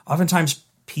 oftentimes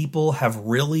people have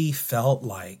really felt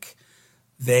like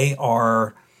they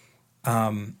have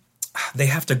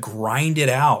to grind it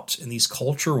out in these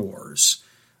culture wars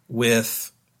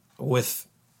with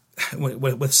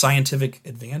scientific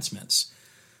advancements,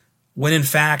 when in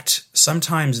fact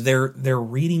sometimes they're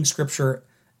reading Scripture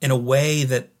in a way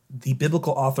that the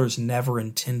biblical authors never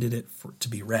intended it to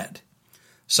be read.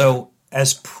 So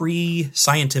as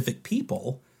pre-scientific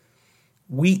people,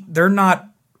 they're not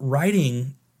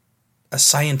writing a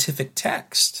scientific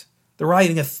text. They're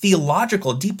writing a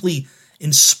theological, deeply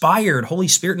inspired, Holy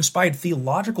Spirit-inspired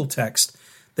theological text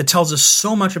that tells us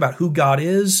so much about who God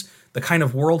is, the kind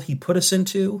of world He put us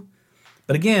into.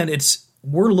 But again,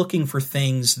 we're looking for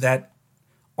things that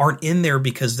aren't in there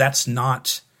because that's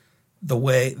not the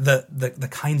way, the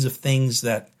kinds of things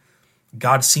that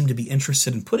God seemed to be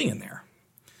interested in putting in there.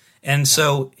 And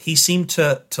so He seemed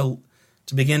to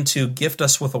begin to gift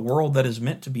us with a world that is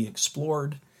meant to be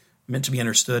explored, meant to be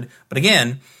understood. But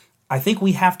again, I think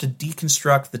we have to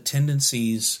deconstruct the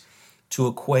tendencies to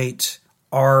equate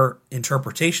our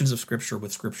interpretations of Scripture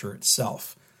with Scripture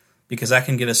itself, because that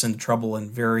can get us into trouble and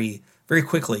very, very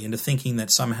quickly into thinking that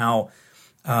somehow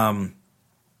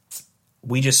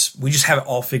we just have it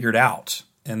all figured out,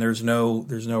 and there's no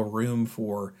room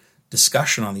for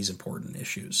discussion on these important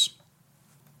issues.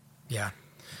 Yeah,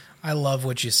 I love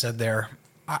what you said there.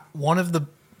 One of the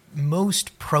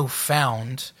most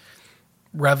profound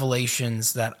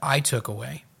revelations that I took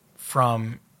away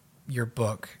from your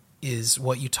book is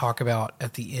what you talk about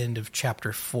at the end of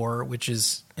chapter 4, which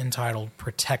is entitled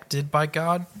Protected by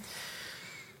God.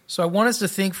 So I want us to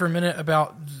think for a minute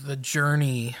about the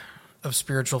journey of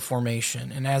spiritual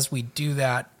formation. And as we do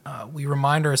that, we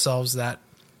remind ourselves that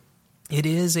it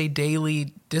is a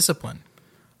daily discipline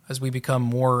as we become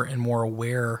more and more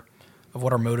aware of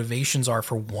what our motivations are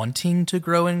for wanting to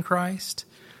grow in Christ.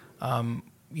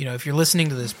 If you're listening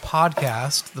to this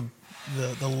podcast,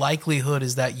 the likelihood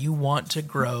is that you want to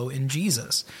grow in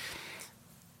Jesus.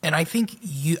 And I think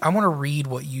I want to read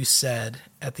what you said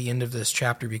at the end of this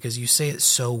chapter because you say it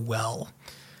so well.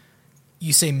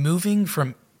 You say, moving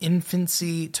from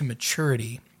infancy to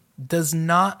maturity does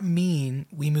not mean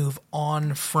we move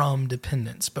on from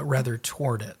dependence, but rather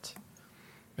toward it.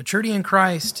 Maturity in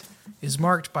Christ is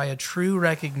marked by a true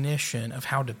recognition of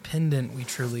how dependent we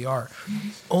truly are.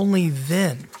 Only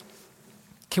then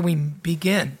can we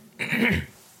begin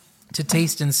to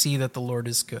taste and see that the Lord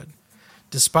is good,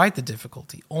 despite the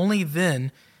difficulty. Only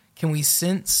then can we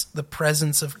sense the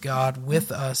presence of God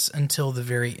with us until the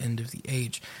very end of the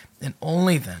age. And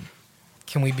only then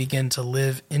can we begin to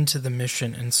live into the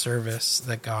mission and service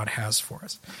that God has for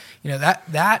us.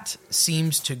 That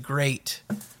seems to grate,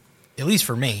 at least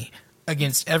for me,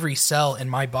 against every cell in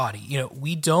my body.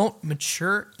 We don't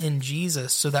mature in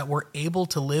Jesus so that we're able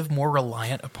to live more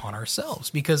reliant upon ourselves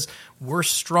because we're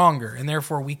stronger and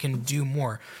therefore we can do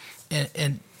more.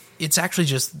 And it's actually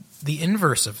just the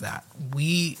inverse of that.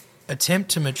 We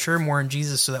attempt to mature more in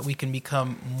Jesus so that we can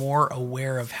become more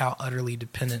aware of how utterly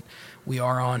dependent we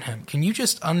are on him. Can you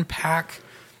just unpack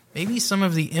maybe some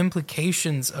of the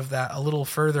implications of that a little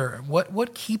further?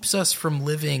 What keeps us from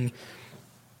living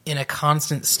in a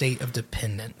constant state of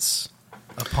dependence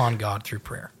upon God through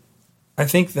prayer? I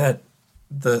think that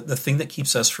the thing that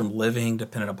keeps us from living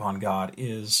dependent upon God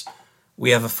is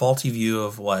we have a faulty view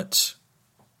of what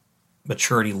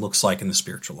maturity looks like in the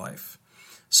spiritual life.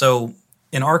 So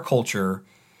in our culture,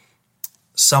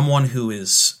 someone who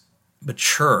is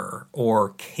mature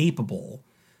or capable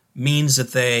means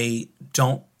that they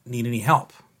don't need any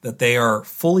help, that they are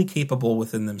fully capable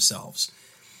within themselves.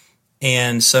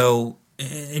 And so,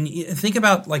 and think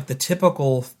about like the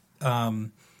typical,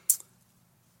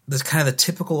 this kind of the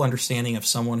typical understanding of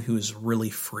someone who is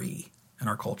really free in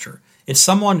our culture. It's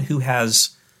someone who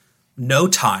has no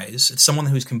ties. It's someone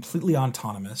who's completely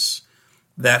autonomous,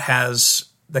 that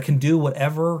can do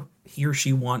whatever he or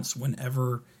she wants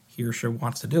whenever he or she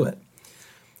wants to do it.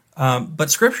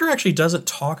 But Scripture actually doesn't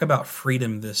talk about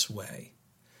freedom this way.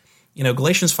 You know,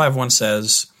 Galatians 5:1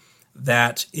 says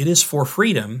that it is for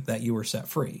freedom that you were set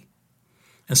free.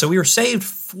 And so we were saved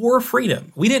for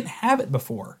freedom. We didn't have it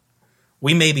before.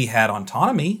 We maybe had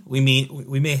autonomy. We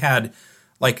may had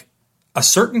like a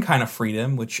certain kind of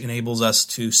freedom, which enables us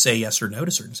to say yes or no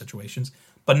to certain situations,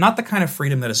 but not the kind of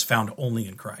freedom that is found only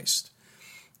in Christ.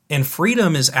 And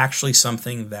freedom is actually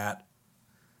something that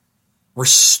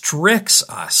restricts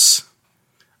us,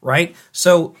 right?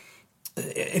 So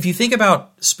if you think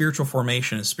about spiritual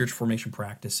formation and spiritual formation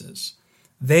practices,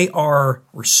 they are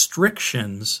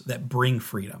restrictions that bring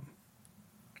freedom.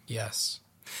 Yes.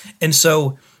 And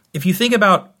so if you think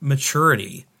about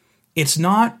maturity, it's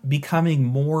not becoming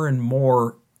more and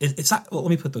more, it's not, well, let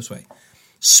me put it this way.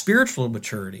 Spiritual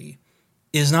maturity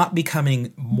is not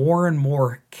becoming more and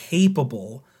more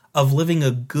capable of living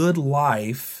a good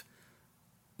life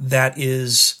that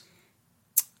is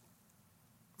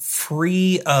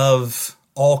free of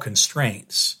all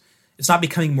constraints. It's not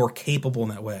becoming more capable in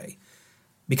that way.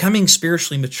 Becoming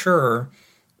spiritually mature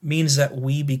means that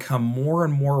we become more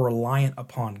and more reliant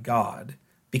upon God,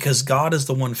 because God is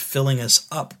the one filling us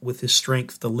up with his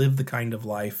strength to live the kind of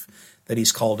life that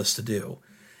he's called us to do.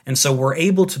 And so we're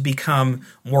able to become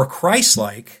more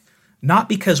Christ-like, not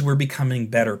because we're becoming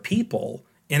better people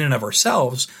in and of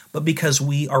ourselves, but because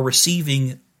we are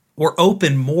receiving or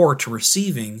open more to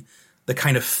receiving the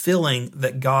kind of filling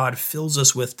that God fills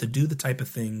us with to do the type of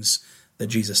things that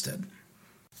Jesus did.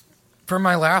 For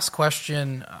my last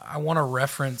question, I want to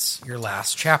reference your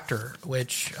last chapter,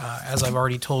 which, as I've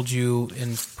already told you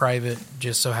in private,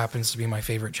 just so happens to be my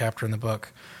favorite chapter in the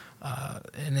book.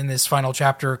 And in this final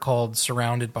chapter called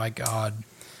Surrounded by God,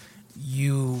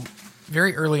 you,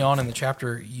 very early on in the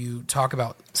chapter, you talk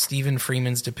about Stephen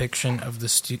Freeman's depiction of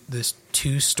this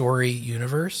two-story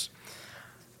universe,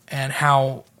 and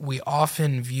how we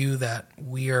often view that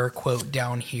we are, quote,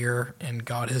 down here, and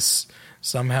God is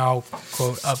somehow,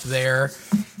 quote, up there.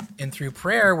 And through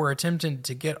prayer, we're attempting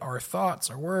to get our thoughts,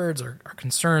 our words, our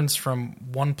concerns from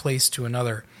one place to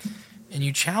another. And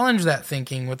you challenge that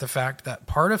thinking with the fact that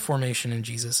part of formation in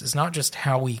Jesus is not just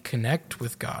how we connect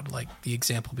with God, like the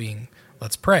example being,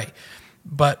 let's pray,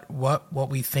 but what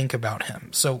we think about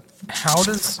him. So how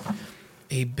does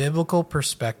a biblical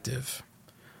perspective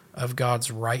of God's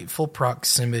rightful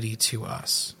proximity to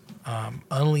us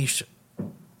unleash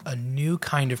a new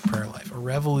kind of prayer life, a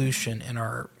revolution in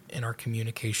our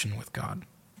communication with God?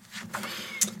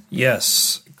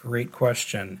 Yes, great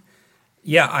question.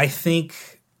 Yeah, I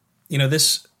think,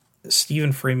 this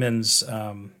Stephen Freeman's,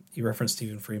 you referenced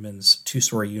Stephen Freeman's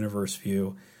two-story universe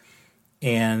view,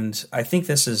 and I think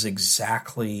this is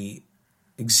exactly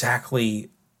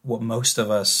what most of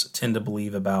us tend to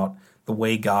believe about the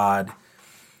way God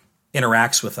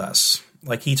interacts with us.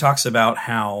 Like he talks about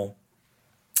how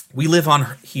we live on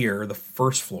here, the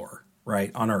first floor,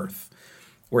 right, on earth,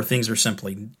 where things are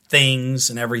simply things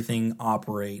and everything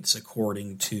operates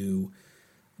according to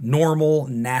normal,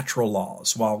 natural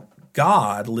laws, while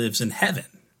God lives in heaven,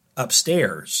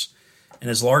 upstairs, and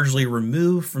is largely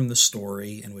removed from the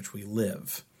story in which we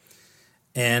live.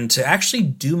 And to actually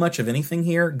do much of anything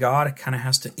here, God kind of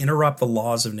has to interrupt the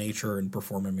laws of nature and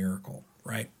perform a miracle,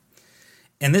 right?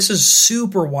 And this is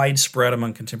super widespread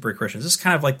among contemporary Christians. This is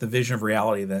kind of like the vision of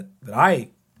reality that I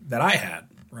had,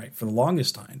 right, for the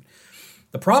longest time.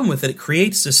 The problem with it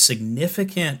creates this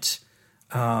significant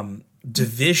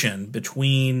division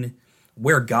between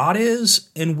where God is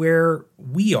and where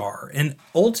we are. And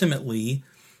ultimately,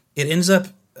 it ends up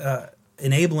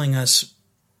enabling us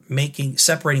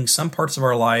separating some parts of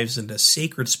our lives into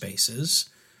sacred spaces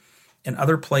and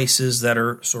other places that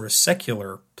are sort of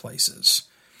secular places.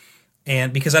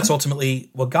 And because that's ultimately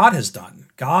what God has done.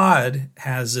 God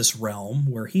has this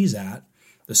realm where he's at,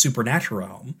 the supernatural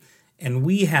realm, and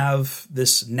we have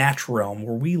this natural realm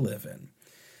where we live in.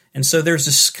 And so there's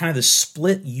this kind of this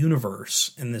split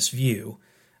universe in this view.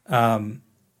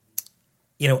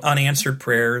 Unanswered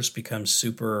prayers become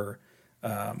super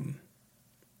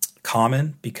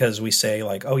common because we say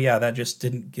like, oh yeah, that just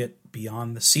didn't get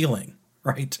beyond the ceiling,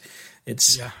 right?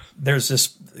 There's this,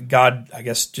 God, I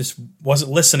guess, just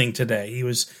wasn't listening today. He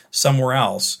was somewhere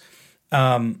else.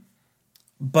 But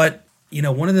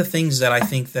one of the things that I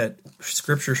think that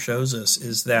Scripture shows us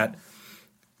is that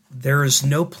there is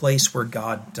no place where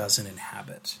God doesn't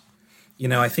inhabit.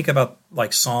 I think about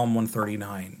like Psalm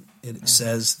 139. It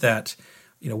says that,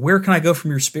 where can I go from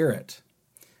your spirit?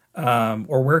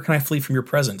 Or where can I flee from your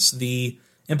presence? The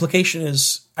implication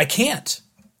is I can't,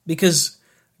 because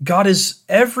God is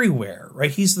everywhere,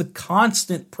 right? He's the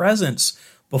constant presence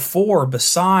before,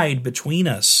 beside, between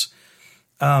us.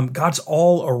 God's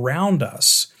all around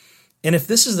us. And if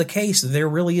this is the case, there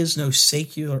really is no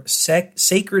sacred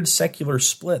secular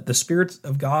split. The Spirit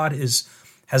of God has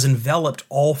enveloped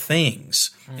all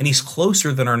things, and he's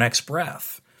closer than our next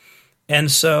breath. And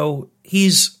so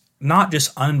he's not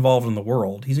just uninvolved in the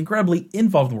world, he's incredibly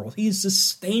involved in the world. He's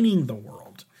sustaining the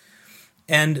world.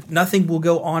 And nothing will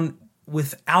go on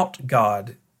without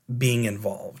God being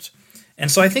involved. And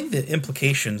so I think the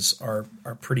implications are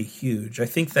pretty huge. I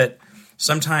think that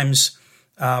sometimes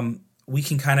we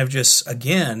can kind of just,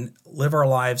 again, live our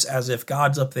lives as if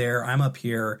God's up there, I'm up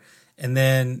here, and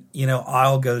then,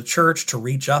 I'll go to church to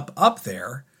reach up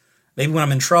there. Maybe when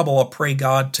I'm in trouble, I'll pray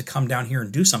God to come down here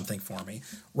and do something for me,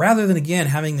 rather than, again,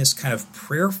 having this kind of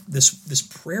prayer, this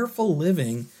prayerful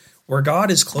living where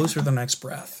God is closer than the next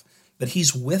breath, that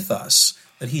he's with us,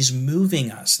 that he's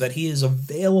moving us, that he is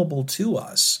available to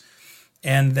us,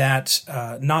 and that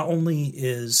not only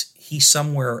is he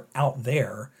somewhere out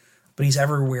there, but he's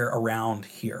everywhere around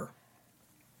here.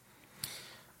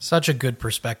 Such a good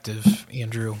perspective,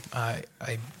 Andrew. I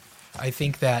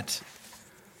think that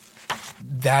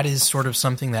is sort of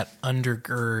something that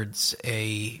undergirds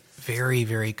a very,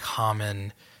 very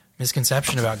common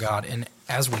misconception about God. And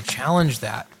as we challenge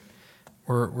that,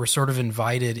 we're sort of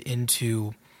invited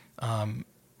into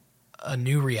a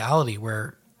new reality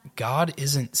where God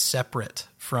isn't separate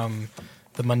from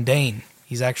the mundane.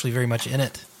 He's actually very much in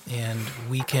it. And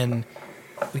we can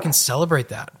celebrate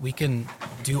that. We can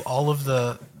do all of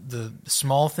the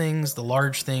small things, the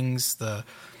large things, the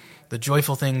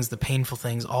joyful things, the painful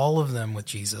things, all of them with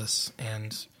Jesus.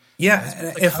 And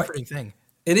it's a comforting thing.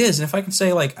 It is. And if I can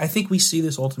say, I think we see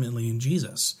this ultimately in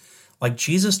Jesus. Like,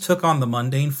 Jesus took on the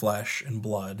mundane flesh and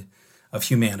blood of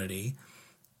humanity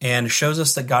and shows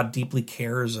us that God deeply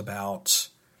cares about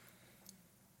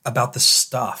the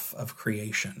stuff of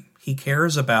creation. He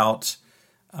cares about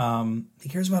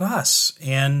us.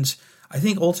 And I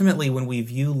think ultimately when we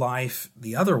view life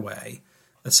the other way,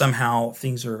 that somehow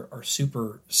things are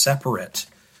super separate,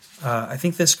 I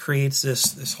think this creates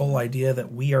this whole idea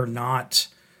that we are not,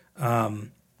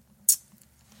 that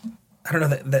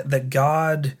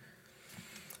God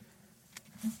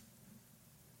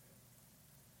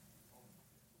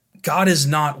is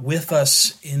not with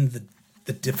us in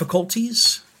the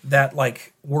difficulties, that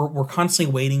we're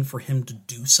constantly waiting for him to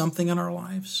do something in our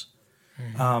lives,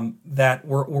 that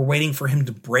we're waiting for him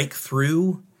to break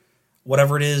through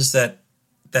whatever it is that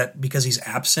because he's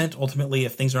absent, ultimately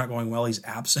if things are not going well, he's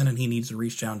absent and he needs to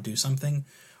reach down and do something,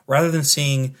 rather than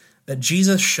seeing that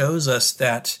Jesus shows us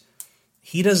that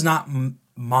he does not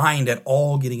mind at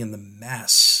all getting in the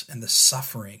mess and the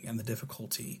suffering and the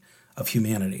difficulty of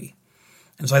humanity.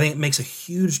 And so I think it makes a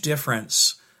huge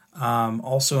difference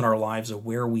also in our lives of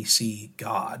where we see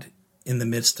God in the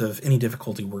midst of any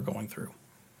difficulty we're going through.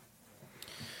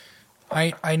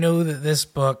 I know that this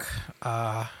book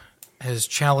has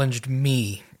challenged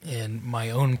me in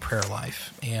my own prayer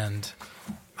life, and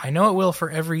I know it will for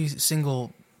every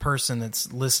single person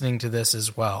that's listening to this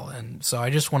as well. And so I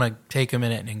just want to take a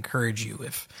minute and encourage you.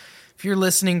 If you're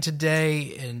listening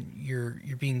today and you're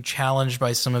being challenged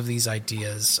by some of these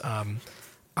ideas,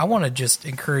 I want to just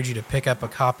encourage you to pick up a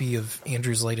copy of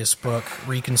Andrew's latest book,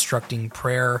 Reconstructing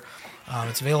Prayer.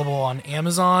 It's available on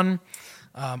Amazon.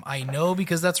 I know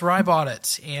because that's where I bought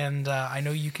it, and I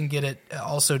know you can get it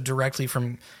also directly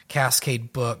from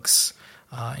Cascade Books,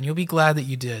 and you'll be glad that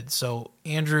you did. So,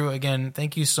 Andrew, again,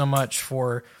 thank you so much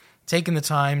for taking the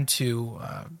time to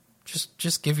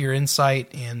just give your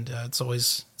insight, and it's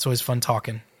always fun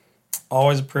talking.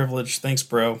 Always a privilege. Thanks,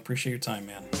 bro. Appreciate your time,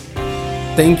 man.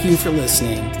 Thank you for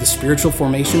listening to the Spiritual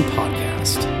Formation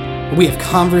Podcast. where we have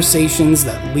conversations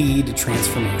that lead to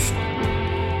transformation.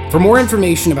 For more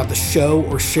information about the show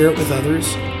or share it with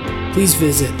others, please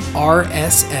visit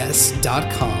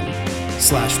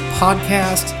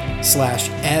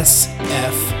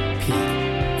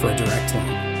rss.com/podcast/SFP for a direct link.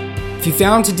 If you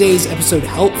found today's episode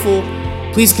helpful,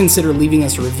 please consider leaving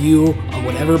us a review on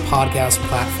whatever podcast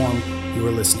platform you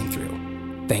are listening through.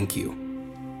 Thank you.